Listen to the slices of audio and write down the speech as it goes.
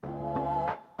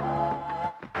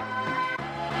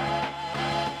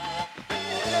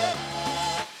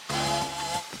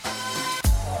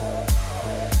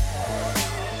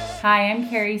Hi, I'm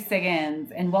Carrie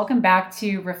Siggins, and welcome back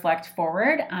to Reflect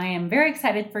Forward. I am very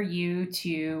excited for you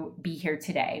to be here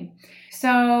today.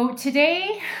 So,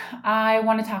 today I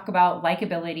want to talk about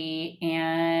likability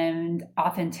and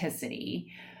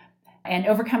authenticity and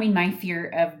overcoming my fear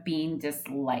of being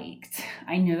disliked.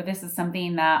 I know this is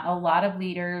something that a lot of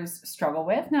leaders struggle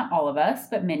with, not all of us,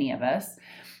 but many of us.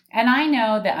 And I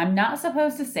know that I'm not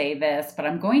supposed to say this, but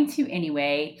I'm going to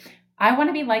anyway. I want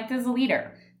to be liked as a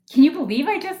leader. Can you believe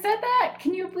I just said that?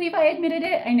 Can you believe I admitted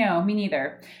it? I know, me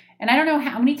neither. And I don't know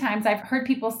how many times I've heard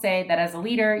people say that as a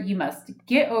leader, you must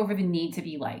get over the need to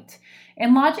be liked.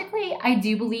 And logically, I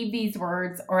do believe these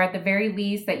words, or at the very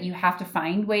least, that you have to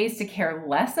find ways to care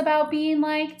less about being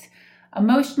liked.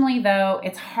 Emotionally, though,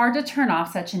 it's hard to turn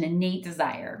off such an innate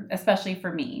desire, especially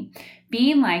for me.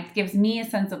 Being liked gives me a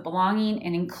sense of belonging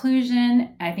and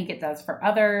inclusion. I think it does for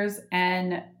others.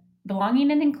 And belonging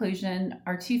and inclusion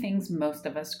are two things most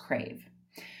of us crave.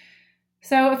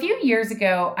 So, a few years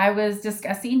ago, I was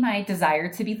discussing my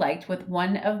desire to be liked with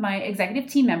one of my executive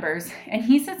team members, and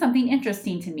he said something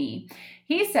interesting to me.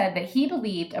 He said that he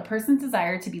believed a person's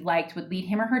desire to be liked would lead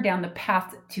him or her down the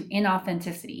path to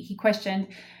inauthenticity. He questioned,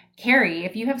 Carrie,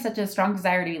 if you have such a strong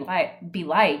desire to be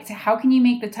liked, how can you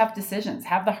make the tough decisions,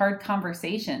 have the hard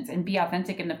conversations, and be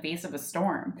authentic in the face of a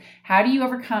storm? How do you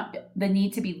overcome the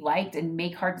need to be liked and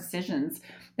make hard decisions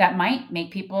that might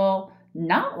make people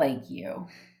not like you?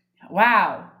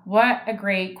 Wow, what a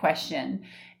great question.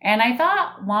 And I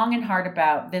thought long and hard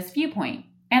about this viewpoint.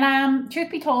 And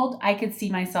truth be told, I could see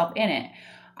myself in it.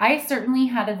 I certainly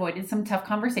had avoided some tough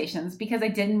conversations because I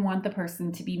didn't want the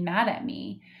person to be mad at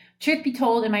me. Truth be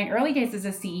told, in my early days as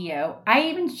a CEO, I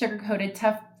even sugarcoated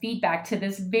tough feedback to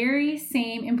this very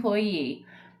same employee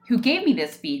who gave me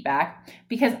this feedback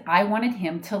because I wanted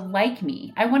him to like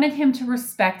me. I wanted him to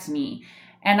respect me.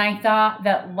 And I thought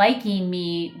that liking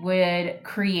me would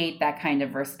create that kind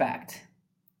of respect.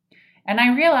 And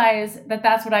I realized that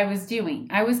that's what I was doing.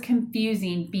 I was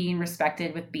confusing being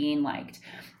respected with being liked.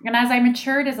 And as I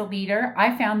matured as a leader,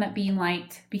 I found that being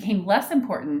liked became less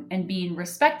important and being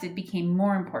respected became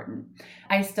more important.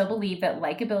 I still believe that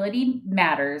likability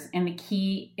matters, and the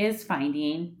key is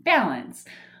finding balance.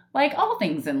 Like all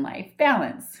things in life,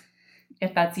 balance.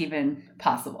 If that's even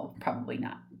possible, probably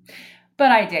not. But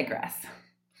I digress.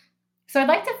 So I'd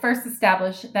like to first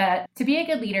establish that to be a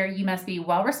good leader, you must be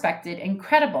well respected and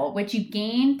credible, which you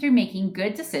gain through making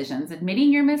good decisions,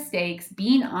 admitting your mistakes,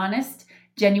 being honest,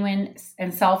 genuine,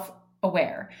 and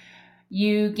self-aware.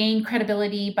 You gain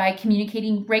credibility by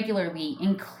communicating regularly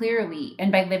and clearly, and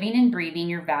by living and breathing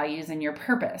your values and your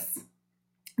purpose.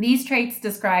 These traits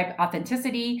describe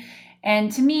authenticity, and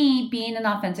to me, being an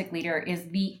authentic leader is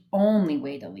the only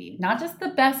way to lead. Not just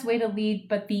the best way to lead,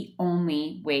 but the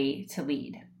only way to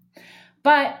lead.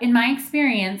 But in my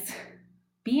experience,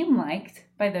 being liked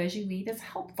by those you lead is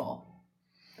helpful.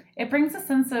 It brings a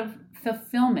sense of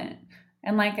fulfillment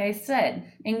and, like I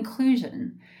said,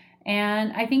 inclusion.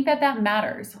 And I think that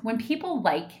matters. When people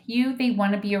like you, they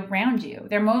want to be around you.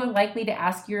 They're more likely to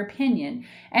ask your opinion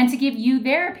and to give you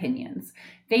their opinions.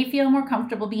 They feel more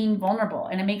comfortable being vulnerable,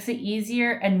 and it makes it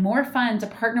easier and more fun to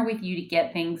partner with you to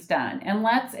get things done. And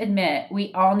let's admit,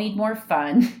 we all need more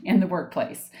fun in the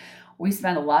workplace. We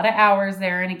spend a lot of hours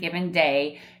there in a given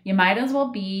day. You might as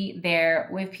well be there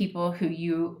with people who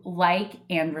you like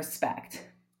and respect.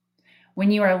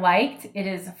 When you are liked, it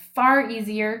is far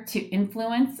easier to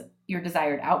influence your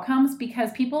desired outcomes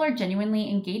because people are genuinely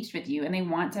engaged with you and they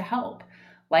want to help.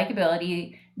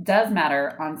 Likability does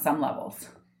matter on some levels.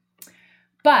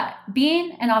 But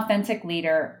being an authentic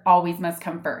leader always must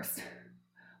come first.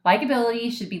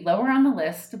 Likability should be lower on the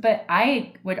list, but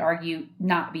I would argue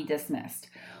not be dismissed.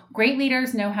 Great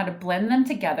leaders know how to blend them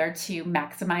together to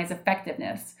maximize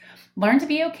effectiveness. Learn to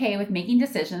be okay with making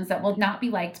decisions that will not be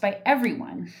liked by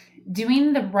everyone.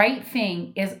 Doing the right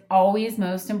thing is always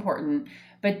most important,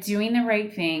 but doing the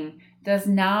right thing does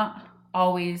not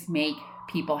always make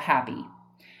people happy.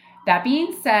 That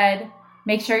being said,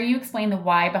 make sure you explain the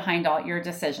why behind all your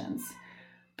decisions.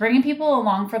 Bringing people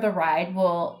along for the ride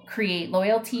will create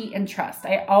loyalty and trust.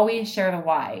 I always share the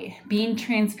why. Being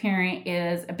transparent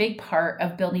is a big part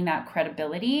of building that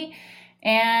credibility,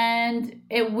 and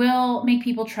it will make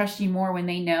people trust you more when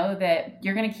they know that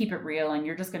you're going to keep it real and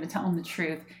you're just going to tell them the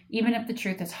truth, even if the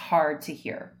truth is hard to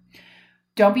hear.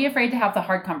 Don't be afraid to have the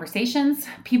hard conversations.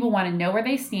 People want to know where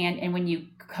they stand, and when you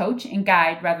coach and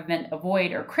guide rather than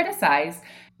avoid or criticize,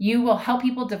 you will help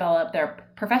people develop their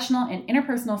professional and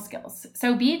interpersonal skills.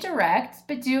 So be direct,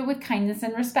 but do it with kindness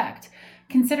and respect.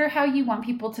 Consider how you want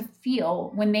people to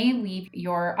feel when they leave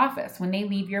your office, when they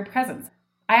leave your presence.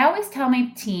 I always tell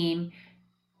my team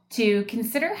to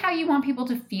consider how you want people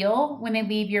to feel when they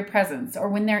leave your presence or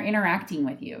when they're interacting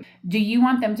with you. Do you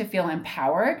want them to feel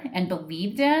empowered and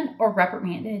believed in, or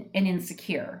reprimanded and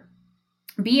insecure?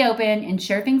 Be open and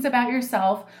share things about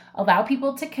yourself. Allow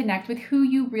people to connect with who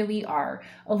you really are.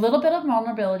 A little bit of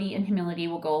vulnerability and humility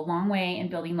will go a long way in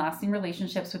building lasting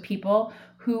relationships with people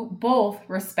who both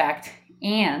respect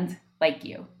and like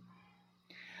you.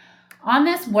 On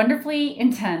this wonderfully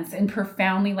intense and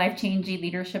profoundly life-changing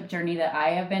leadership journey that I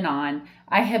have been on,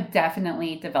 I have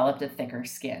definitely developed a thicker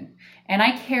skin, and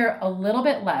I care a little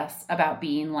bit less about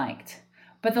being liked.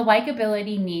 But the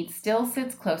likability need still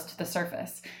sits close to the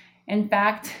surface. In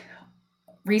fact,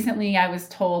 recently I was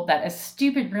told that a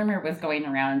stupid rumor was going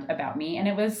around about me, and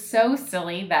it was so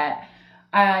silly that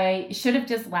I should have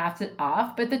just laughed it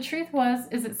off, but the truth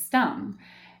is it stung.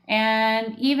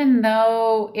 And even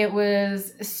though it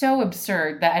was so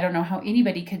absurd that I don't know how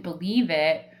anybody could believe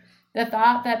it, the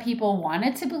thought that people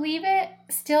wanted to believe it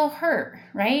still hurt,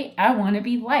 right? I want to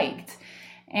be liked.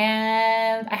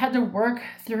 And I had to work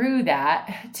through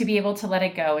that to be able to let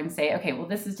it go and say, okay, well,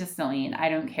 this is just silly and I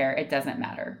don't care. It doesn't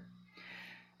matter.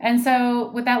 And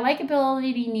so with that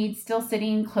likability need still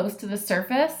sitting close to the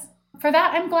surface, for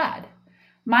that, I'm glad.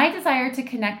 My desire to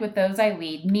connect with those I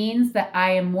lead means that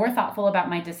I am more thoughtful about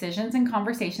my decisions and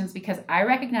conversations because I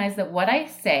recognize that what I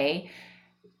say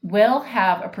will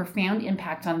have a profound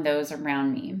impact on those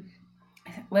around me.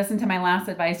 Listen to my last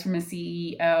Advice from a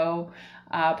CEO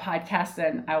podcast,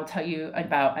 and I will tell you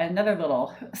about another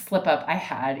little slip up I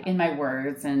had in my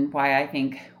words and why I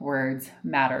think words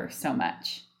matter so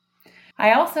much.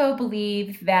 I also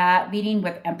believe that leading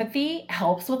with empathy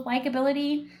helps with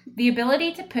likability. The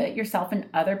ability to put yourself in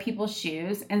other people's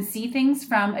shoes and see things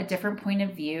from a different point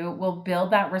of view will build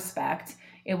that respect.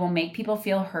 It will make people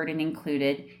feel heard and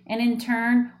included, and in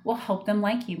turn will help them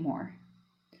like you more.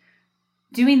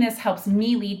 Doing this helps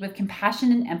me lead with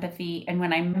compassion and empathy, and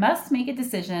when I must make a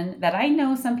decision that I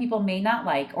know some people may not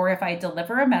like, or if I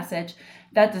deliver a message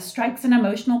that strikes an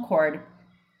emotional chord,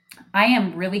 I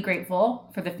am really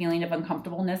grateful for the feeling of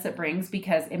uncomfortableness it brings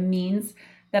because it means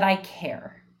that I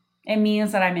care. It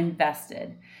means that I'm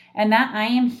invested and that I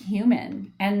am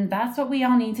human. And that's what we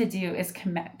all need to do is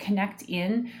connect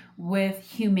in with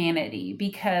humanity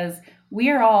because we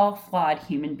are all flawed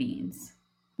human beings.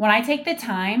 When I take the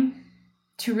time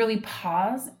to really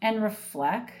pause and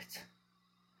reflect,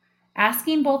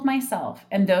 asking both myself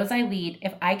and those I lead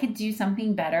if I could do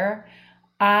something better,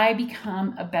 I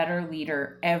become a better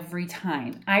leader every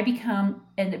time. I become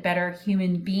a better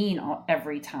human being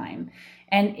every time.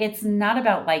 And it's not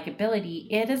about likability.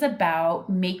 It is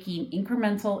about making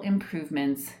incremental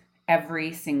improvements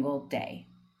every single day.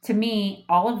 To me,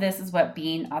 all of this is what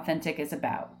being authentic is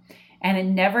about. And it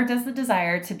never does the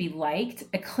desire to be liked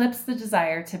eclipse the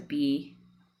desire to be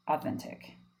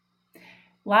authentic.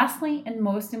 Lastly, and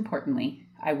most importantly,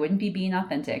 I wouldn't be being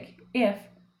authentic if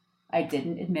I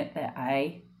didn't admit that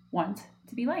I want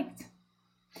to be liked.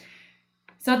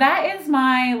 So that is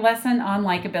my lesson on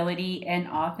likability and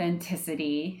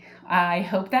authenticity. I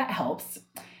hope that helps.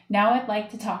 Now I'd like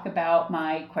to talk about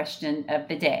my question of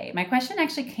the day. My question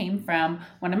actually came from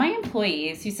one of my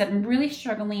employees who said, I'm really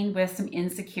struggling with some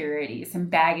insecurities, some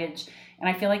baggage, and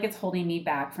I feel like it's holding me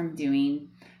back from doing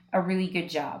a really good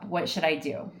job. What should I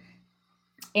do?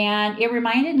 And it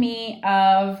reminded me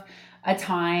of a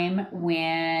time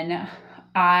when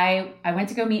I went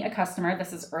to go meet a customer.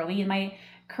 This is early in my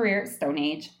career at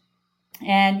StoneAge.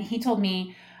 And he told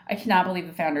me, I cannot believe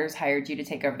the founders hired you to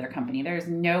take over their company. There's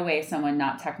no way someone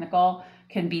not technical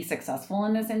can be successful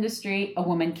in this industry. A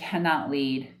woman cannot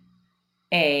lead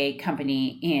a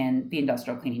company in the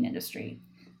industrial cleaning industry.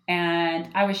 And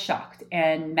I was shocked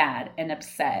and mad and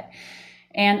upset.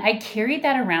 And I carried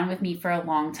that around with me for a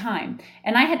long time.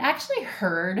 And I had actually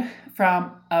heard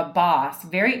from a boss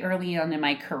very early on in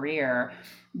my career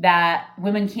that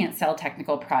women can't sell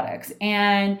technical products.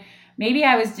 And maybe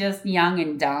I was just young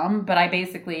and dumb, but I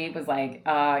basically was like,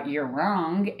 you're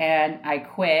wrong. And I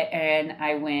quit and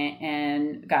I went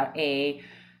and got a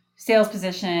sales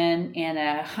position in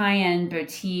a high-end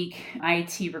boutique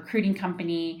IT recruiting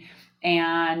company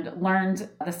and learned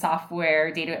the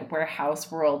software data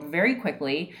warehouse world very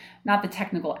quickly, not the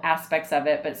technical aspects of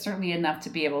it, but certainly enough to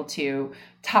be able to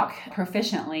talk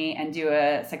proficiently and do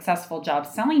a successful job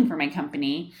selling for my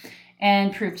company,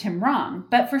 and proved him wrong.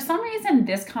 But for some reason,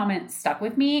 this comment stuck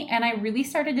with me and I really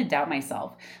started to doubt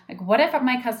myself. Like, what if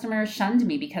my customers shunned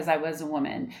me because I was a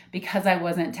woman, because I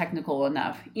wasn't technical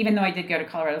enough, even though I did go to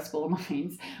Colorado School of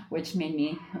Mines, which made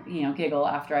me, giggle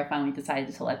after I finally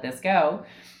decided to let this go.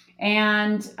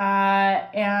 And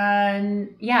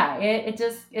yeah,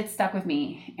 it stuck with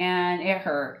me, and it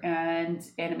hurt, and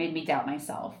it made me doubt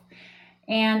myself.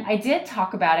 And I did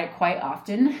talk about it quite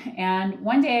often. And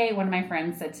one day, one of my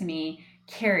friends said to me,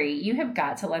 Carrie, you have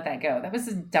got to let that go. That was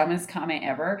the dumbest comment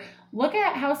ever. Look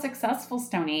at how successful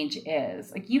Stone Age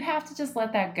is. Like, you have to just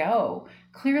let that go.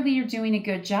 Clearly, you're doing a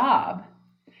good job.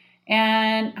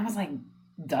 And I was like,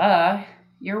 duh,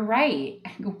 you're right.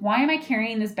 Why am I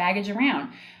carrying this baggage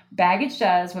around? Baggage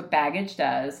does what baggage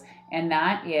does, and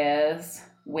that is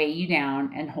weigh you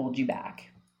down and hold you back.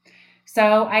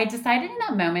 So I decided in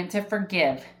that moment to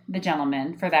forgive the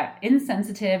gentleman for that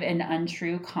insensitive and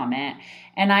untrue comment.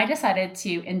 And I decided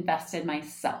to invest in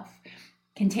myself,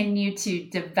 continue to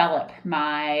develop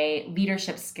my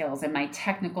leadership skills and my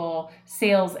technical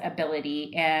sales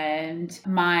ability and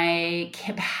my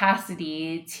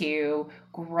capacity to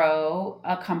grow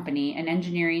a company, an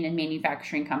engineering and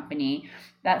manufacturing company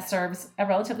that serves a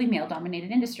relatively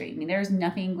male-dominated industry. I mean, there's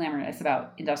nothing glamorous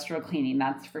about industrial cleaning,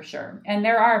 that's for sure. And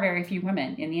there are very few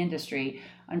women in the industry,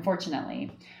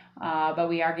 unfortunately. But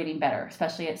we are getting better,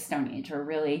 especially at Stone Age. We're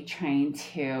really trying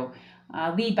to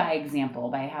lead by example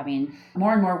by having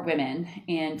more and more women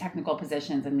in technical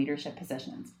positions and leadership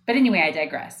positions. But anyway, I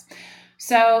digress.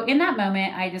 So in that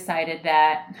moment, I decided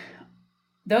that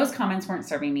those comments weren't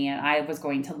serving me, and I was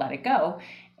going to let it go.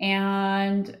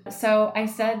 And so I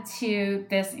said to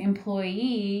this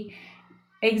employee,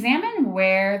 examine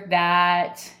where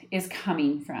that is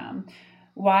coming from.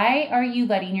 Why are you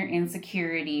letting your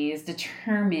insecurities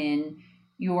determine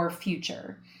your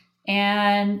future?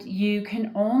 And you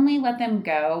can only let them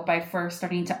go by first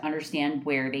starting to understand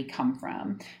where they come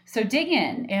from. So dig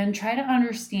in and try to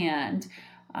understand.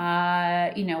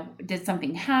 Did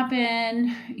something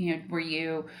happen? Were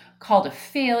you called a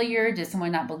failure? Did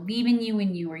someone not believe in you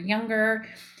when you were younger?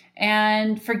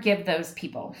 And forgive those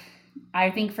people. I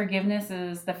think forgiveness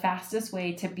is the fastest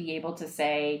way to be able to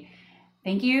say,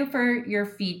 thank you for your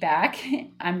feedback.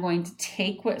 I'm going to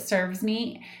take what serves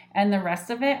me, and the rest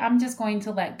of it, I'm just going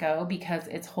to let go because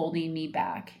it's holding me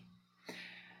back.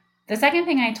 The second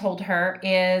thing I told her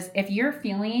is, if you're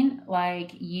feeling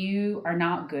like you are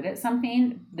not good at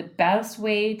something, the best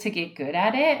way to get good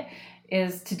at it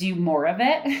is to do more of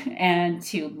it and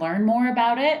to learn more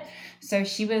about it. So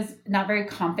she was not very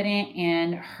confident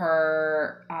in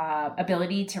her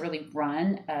ability to really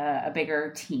run a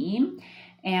bigger team.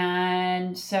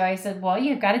 And so I said, well,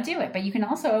 you've got to do it, but you can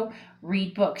also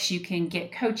read books, you can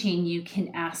get coaching, you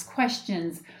can ask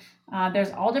questions.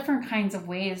 There's all different kinds of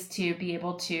ways to be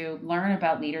able to learn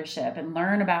about leadership and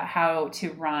learn about how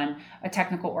to run a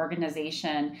technical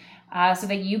organization so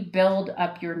that you build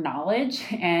up your knowledge,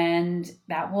 and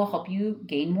that will help you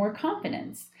gain more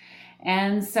confidence.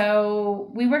 And so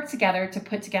we worked together to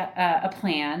put together a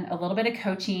plan, a little bit of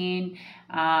coaching,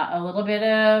 a little bit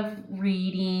of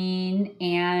reading,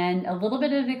 and a little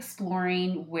bit of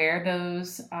exploring where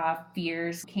those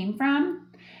fears came from.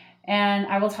 And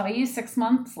I will tell you, 6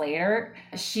 months later,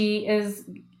 she is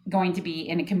going to be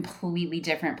in a completely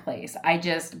different place. I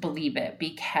just believe it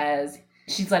because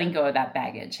she's letting go of that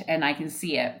baggage, and I can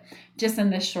see it just in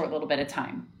this short little bit of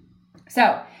time.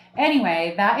 So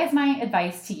anyway, that is my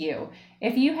advice to you.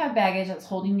 If you have baggage that's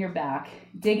holding you back,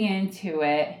 dig into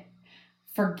it,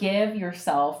 forgive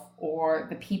yourself or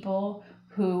the people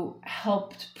who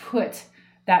helped put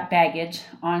that baggage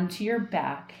onto your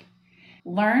back.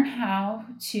 Learn how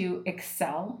to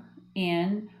excel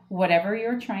in whatever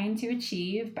you're trying to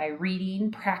achieve by reading,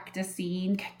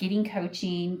 practicing, getting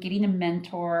coaching, getting a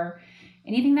mentor,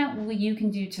 anything that you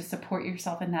can do to support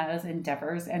yourself in those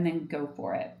endeavors, and then go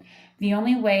for it. The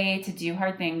only way to do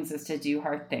hard things is to do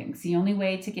hard things. The only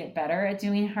way to get better at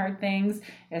doing hard things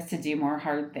is to do more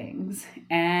hard things.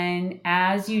 And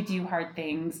as you do hard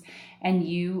things and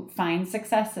you find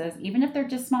successes, even if they're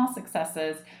just small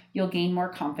successes, you'll gain more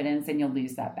confidence and you'll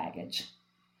lose that baggage.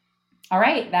 All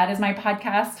right, that is my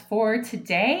podcast for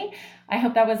today. I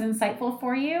hope that was insightful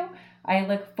for you. I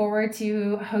look forward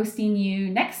to hosting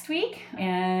you next week,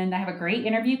 and I have a great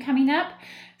interview coming up.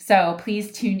 So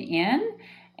please tune in.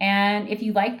 And if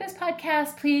you like this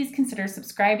podcast, please consider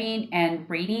subscribing and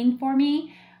rating for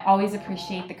me. Always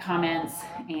appreciate the comments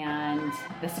and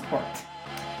the support.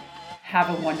 Have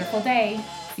a wonderful day.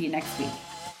 See you next week.